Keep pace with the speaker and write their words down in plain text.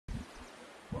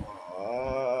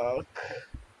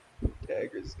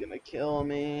kill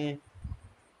me.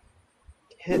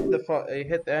 I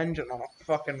hit the engine on a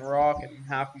fucking rock and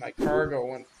half of my cargo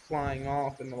went flying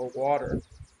off into the water.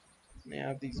 And they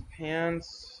have these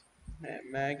pants,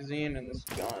 and magazine, and this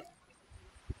gun.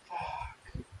 Fuck.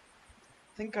 I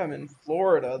think I'm in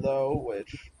Florida though,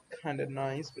 which kinda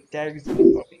nice, but Dagger's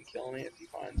gonna fucking kill me if he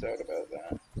finds out about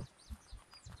that.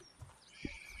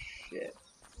 Shit.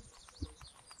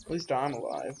 At least I'm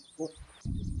alive. Let's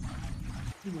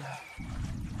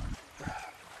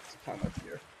climb up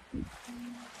here.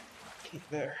 Okay,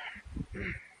 there.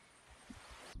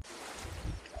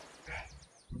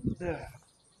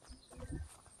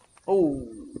 Oh.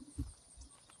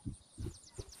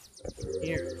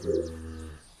 Here.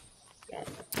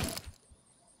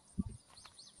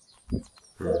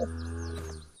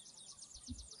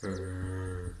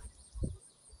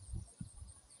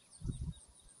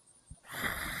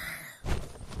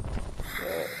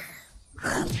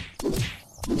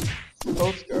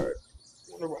 Coast Guard.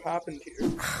 Wonder what happened here.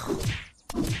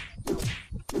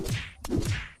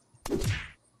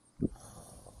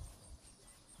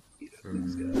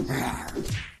 These guys.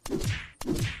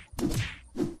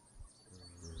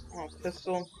 Oh,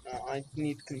 pistol? No, I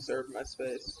need to conserve my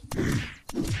space.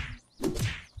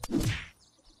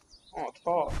 Oh,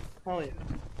 top. Hell yeah.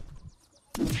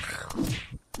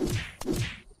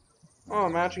 Oh,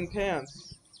 matching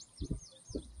pants.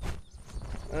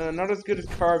 Not as good as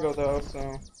cargo though,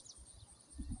 so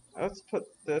let's put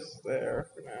this there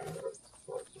for now.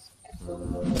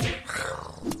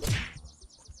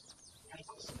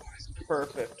 Medical supplies,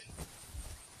 perfect.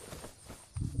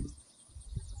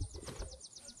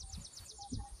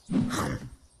 I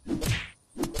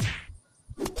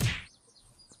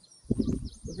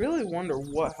really wonder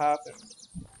what happened.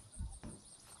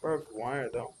 Barbed wire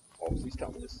though. Oh, please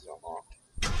tell me this is unlocked.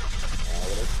 Oh,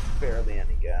 there's barely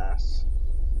any gas.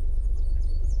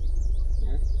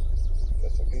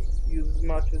 Guess I can use as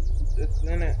much as it's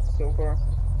in it so far.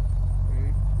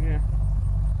 Yeah.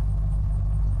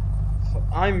 So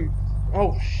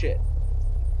oh shit.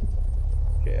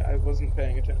 Okay, I wasn't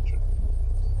paying attention.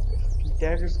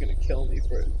 Dagger's gonna kill me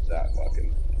for that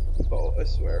fucking bow, I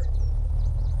swear.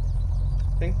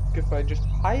 I think if I just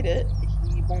hide it,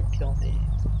 he won't kill me.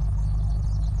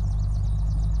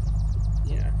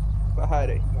 Yeah, if I hide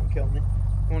it, he won't kill me.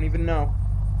 He won't even know.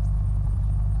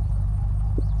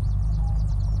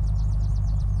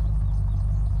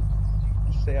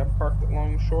 Just say I parked it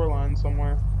along the shoreline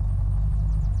somewhere.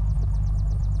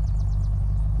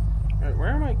 Alright, where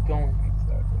am I going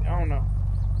exactly? I don't know.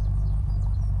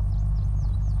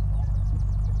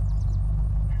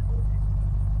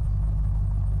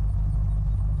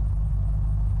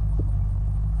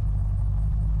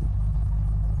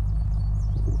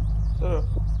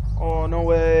 Oh, no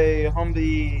way.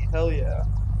 Humvee. Hell yeah.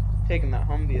 Taking that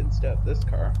Humvee instead of this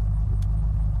car.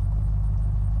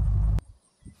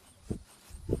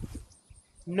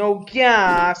 No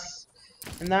gas!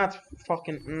 And that's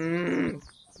fucking...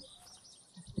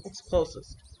 What's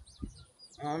closest?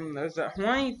 There's that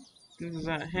Hawaii... There's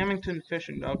that Hamilton Fish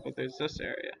and Duck, but there's this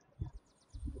area.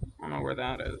 I don't know where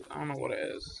that is. I don't know what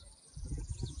it is.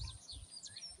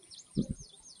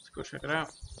 Let's go check it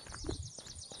out.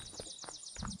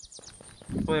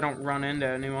 Hopefully I don't run into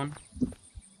anyone.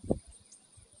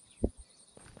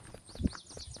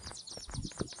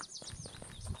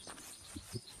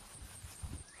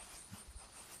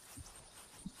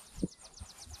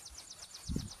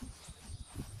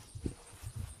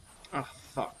 Oh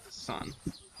fuck, the sun.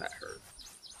 That hurt.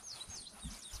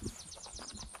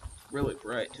 Really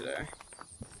bright today.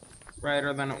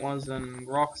 Brighter than it was in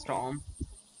Rockstone.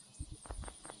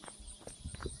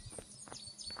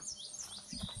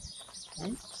 I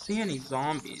don't see any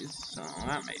zombies, so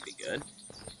that may be good.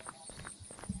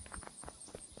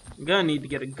 I'm gonna need to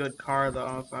get a good car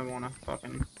though if I wanna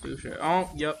fucking do shit.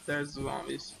 Oh, yep, there's the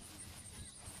zombies.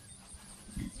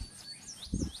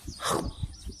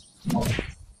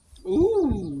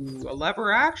 Ooh, a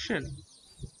lever action.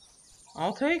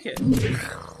 I'll take it.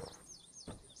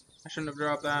 I shouldn't have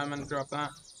dropped that, I'm gonna drop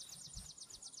that.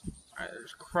 Alright,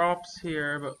 there's crops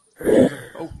here, but...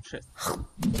 Oh, shit.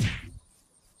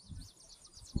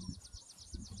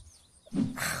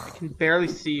 I can barely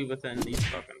see within these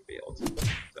fucking fields.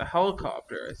 The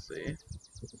helicopter, I see.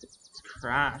 It's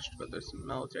crashed, but there's some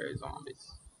military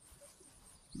zombies.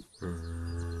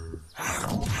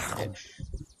 Itch.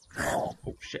 Oh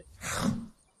shit.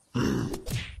 Need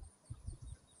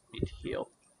to heal.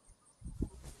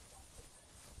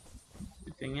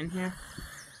 Anything in here?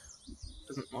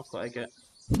 Doesn't look like it.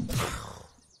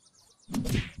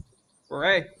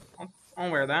 Hooray! I'll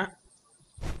wear that.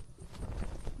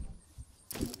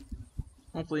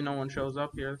 Hopefully no one shows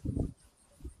up here.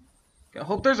 Okay, I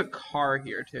hope there's a car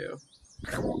here too.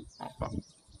 Oh fuck.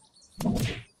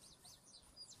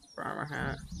 Farmer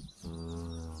hat.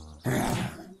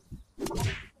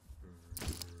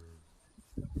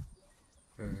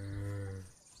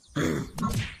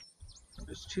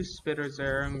 There's 2 spitters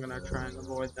there. I'm gonna try and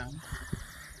avoid them.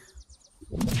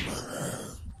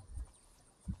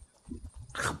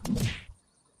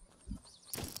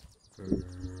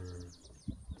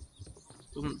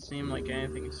 Doesn't seem like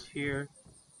anything's here.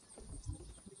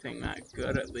 Anything that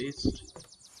good, at least.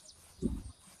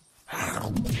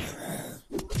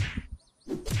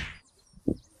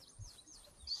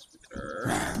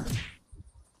 Spitter.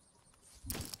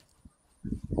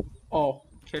 Oh,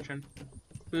 kitchen.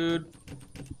 Food.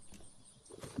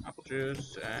 Apple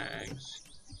juice, eggs,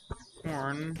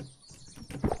 corn,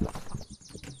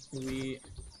 wheat,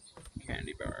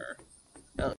 candy bar.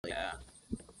 Hell yeah.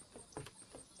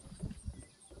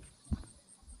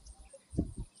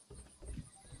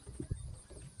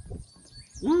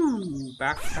 Woo!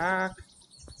 Backpack.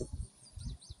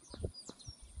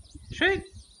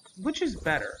 Which is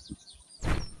better?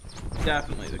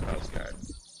 Definitely the Coast Guard.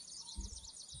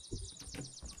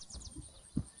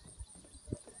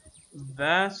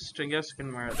 Vest, I guess I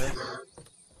can wear this.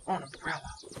 Oh, an umbrella.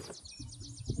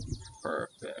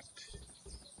 Perfect.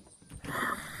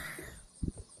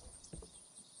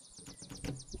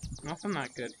 Nothing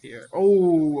that good here.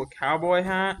 Oh, a cowboy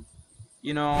hat?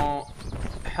 You know,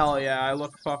 hell yeah, I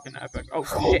look fucking epic. Oh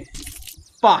shit.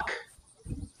 Fuck.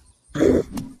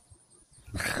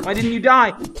 Why didn't you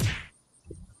die?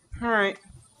 Alright.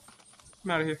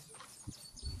 I'm out of here.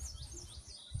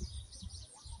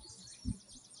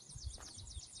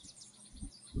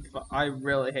 I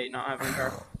really hate not having a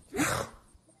car.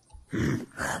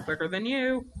 Quicker than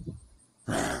you.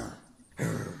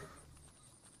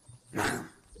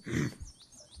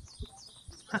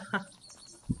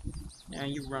 Yeah,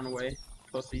 you run away,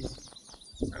 pussies.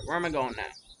 Alright, where am I going now?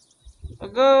 I'll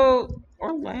go...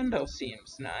 Orlando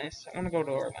seems nice. I want to go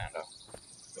to Orlando.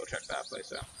 Go check that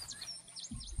place out.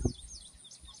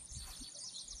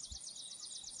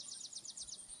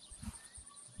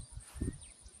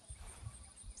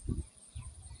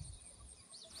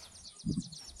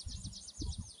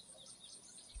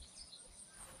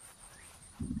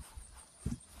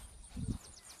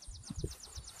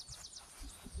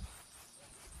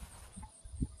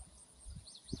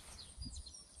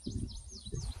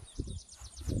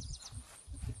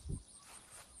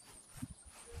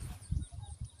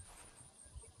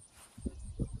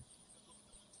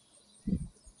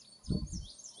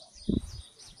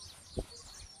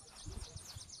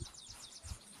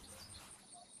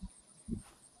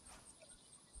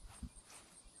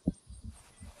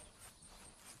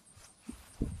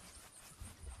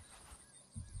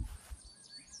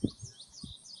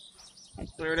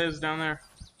 There it is down there.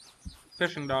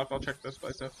 Fishing dock, I'll check this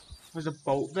place out. There's a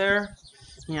boat there?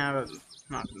 Yeah, but it's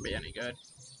not gonna be any good.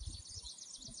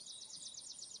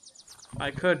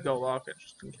 I could go lock it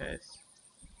just in case.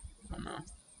 I don't know.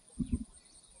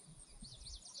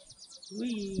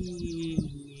 Whee!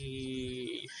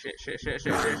 Shit.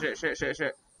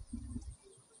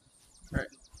 Alright.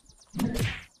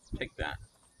 Take that.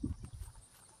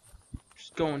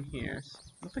 Just go in here.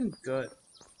 Nothing good.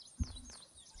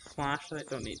 Flashlight,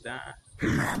 don't need that.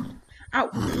 Ow!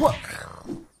 What?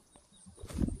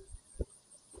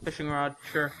 Fishing rod,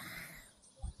 sure.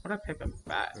 Would I pick a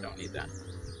bat? Don't need that.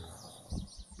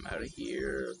 I'm out of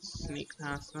here. Let's sneak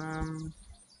past them.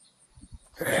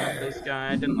 Grab this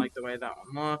guy. I didn't like the way that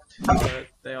one looked, but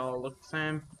they all look the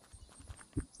same.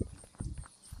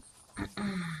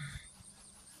 I'm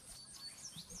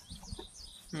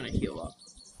gonna heal up.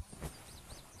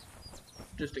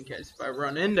 Just in case if I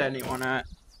run into anyone at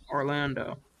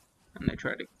Orlando and they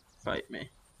try to fight me.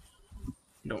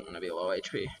 Don't want to be low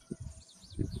HP.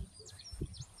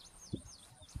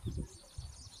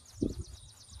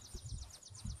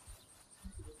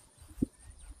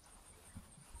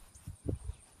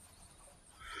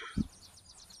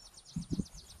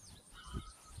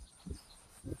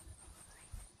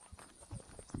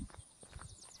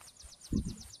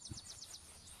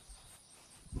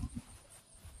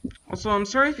 Also, I'm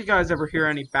sorry if you guys ever hear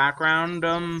any background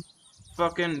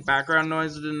fucking background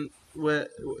noises in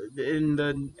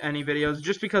any videos,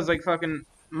 just because like fucking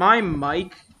my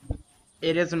mic,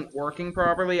 it isn't working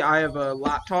properly. I have a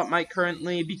laptop mic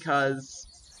currently because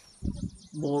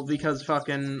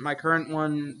fucking my current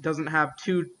one doesn't have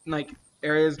 2 like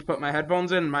areas to put my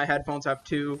headphones in. My headphones have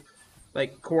 2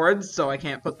 like cords, so I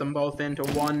can't put them both into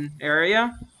one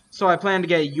area. So I plan to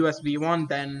get a USB one,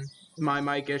 then my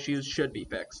mic issues should be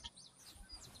fixed.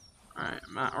 Alright,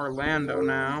 I'm at Orlando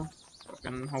now.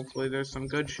 Fucking hopefully there's some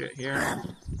good shit here.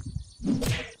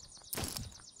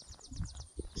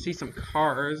 See some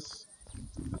cars.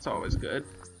 That's always good.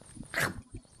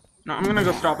 No, I'm gonna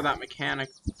go stop at that mechanic.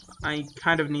 I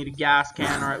kind of need a gas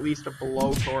can or at least a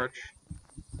blowtorch.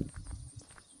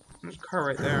 There's a car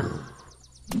right there.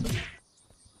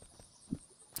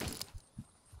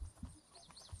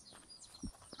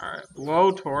 Alright,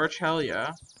 blowtorch, hell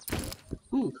yeah.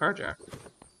 Ooh, carjack.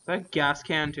 That gas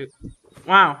can too.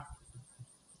 Wow.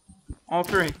 All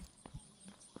three.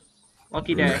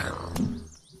 Lucky day.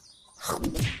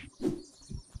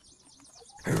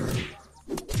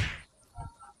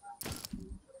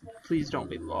 Please don't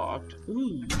be locked.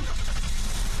 Ooh.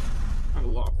 I'm gonna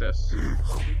lock this.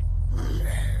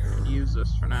 Use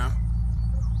this for now.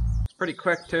 It's pretty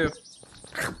quick too.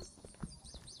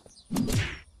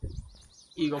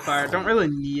 Eagle fire. Don't really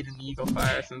need an eagle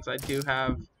fire since I do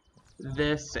have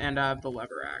this and I have the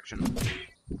lever action.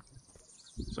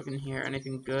 So I can hear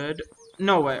anything good.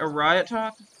 No way, a riot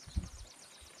talk?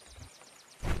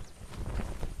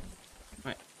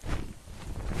 Wait.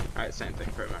 Alright, same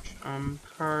thing pretty much.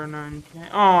 Car 9K.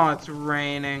 Oh, it's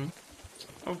raining.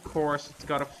 Of course, it's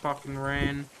gotta fucking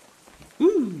rain.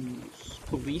 Ooh,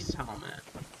 police helmet.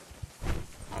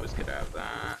 Always get out of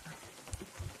that.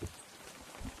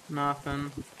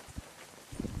 Nothing.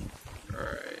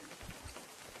 Alright.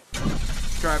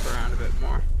 Let's drive around a bit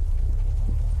more.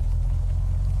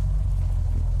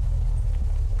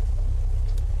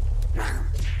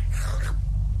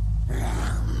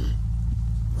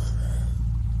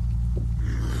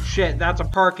 Shit, that's a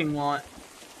parking lot.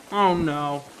 Oh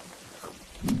no.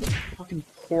 Fucking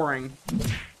pouring.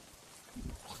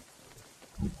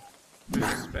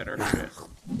 This is better shit.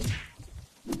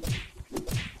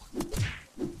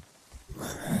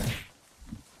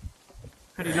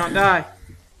 How do you not die?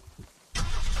 Let's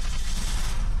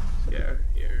get out of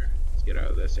here. Let's get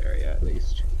out of this area at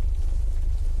least.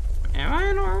 Am I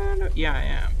in Orlando? Yeah, I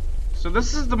am. So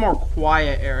this is the more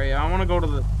quiet area. I want to go to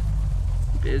the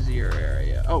busier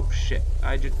area. Oh shit!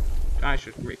 I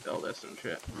should refill this and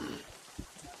shit.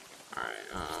 All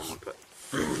right. Put.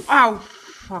 Oh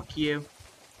fuck you!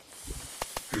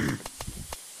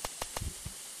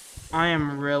 I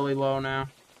am really low now.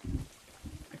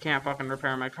 I can't fucking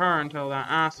repair my car until that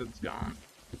acid's gone.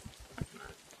 Can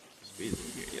I squeeze in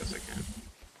here? Yes, I can.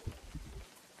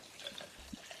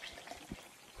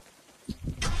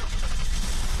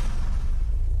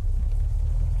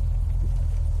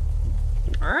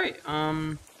 Alright,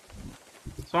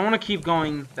 so I want to keep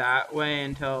going that way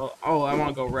until, oh, I want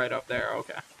to go right up there,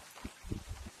 okay.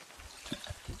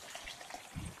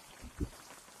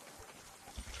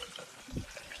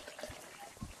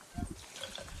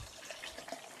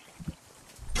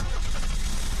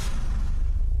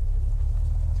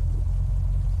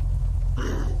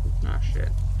 Ah,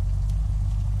 shit.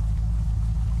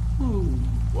 Ooh,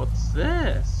 what's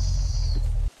this?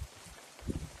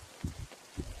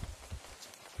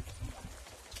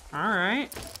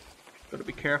 Alright. Gotta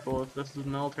be careful if this is a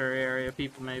military area,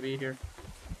 people may be here.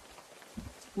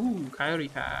 Ooh, coyote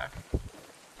pack.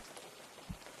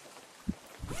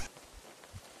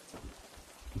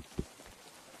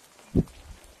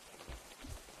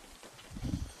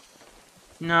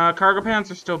 No, cargo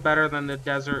pants are still better than the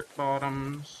desert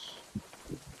bottoms.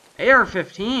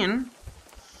 AR-15?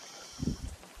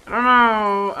 I don't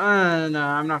know. No,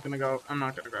 I'm not gonna grab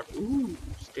it. Ooh,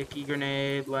 sticky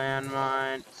grenade,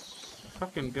 landmine.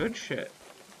 Fucking good shit.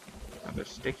 Another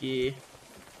sticky.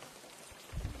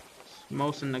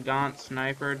 Mosin Nagant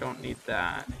sniper, don't need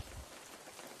that.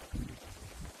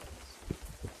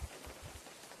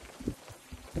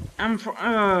 I'm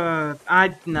gonna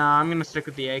stick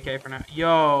with the AK for now.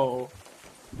 Yo,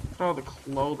 look at all the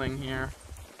clothing here.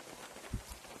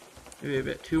 Maybe a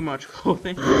bit too much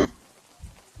clothing.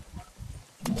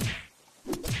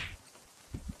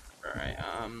 Alright,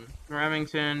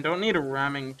 Remington. Don't need a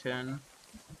Remington.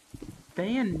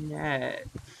 Bayonet.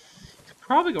 Could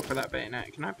probably go for that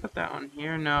bayonet. Can I put that on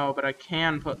here? No, but I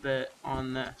can put that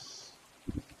on this.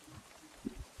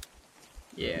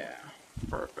 Yeah,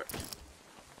 perfect.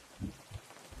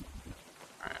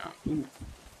 Alright, ooh.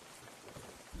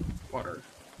 Water.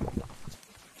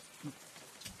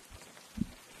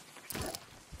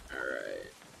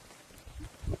 Alright.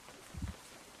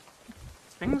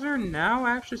 Things are now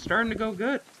actually starting to go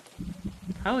good.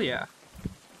 Hell yeah.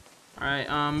 Alright,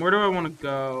 where do I want to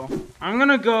go? I'm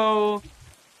gonna go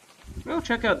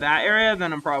check out that area,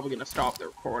 then I'm probably gonna stop the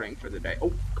recording for the day.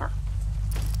 Oh, car.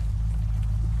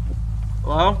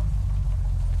 Hello?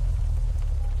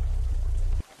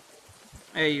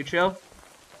 Hey, you chill?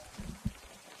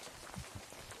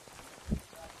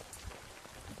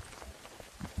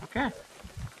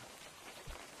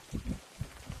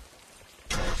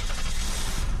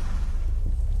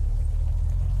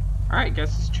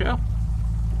 chill.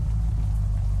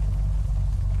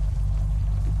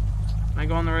 Am I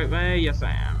going the right way? Yes,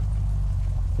 I am.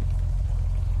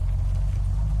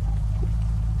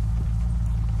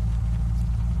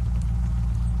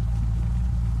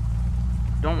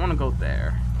 Don't want to go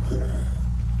there.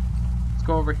 Let's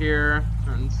go over here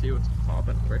and see what's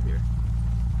popping over here.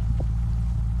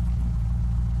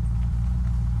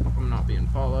 Hope I'm not being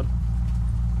followed.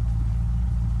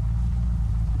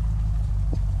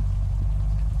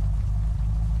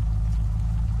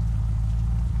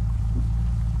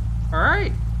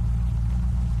 Alright.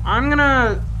 I'm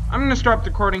gonna stop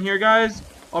recording here, guys.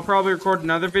 I'll probably record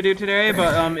another video today,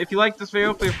 but if you like this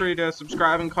video, feel free to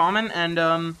subscribe and comment, and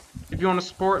if you want to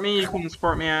support me, you can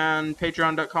support me on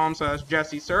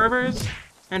patreon.com/JesseServers,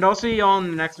 and I'll see y'all in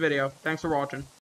the next video. Thanks for watching.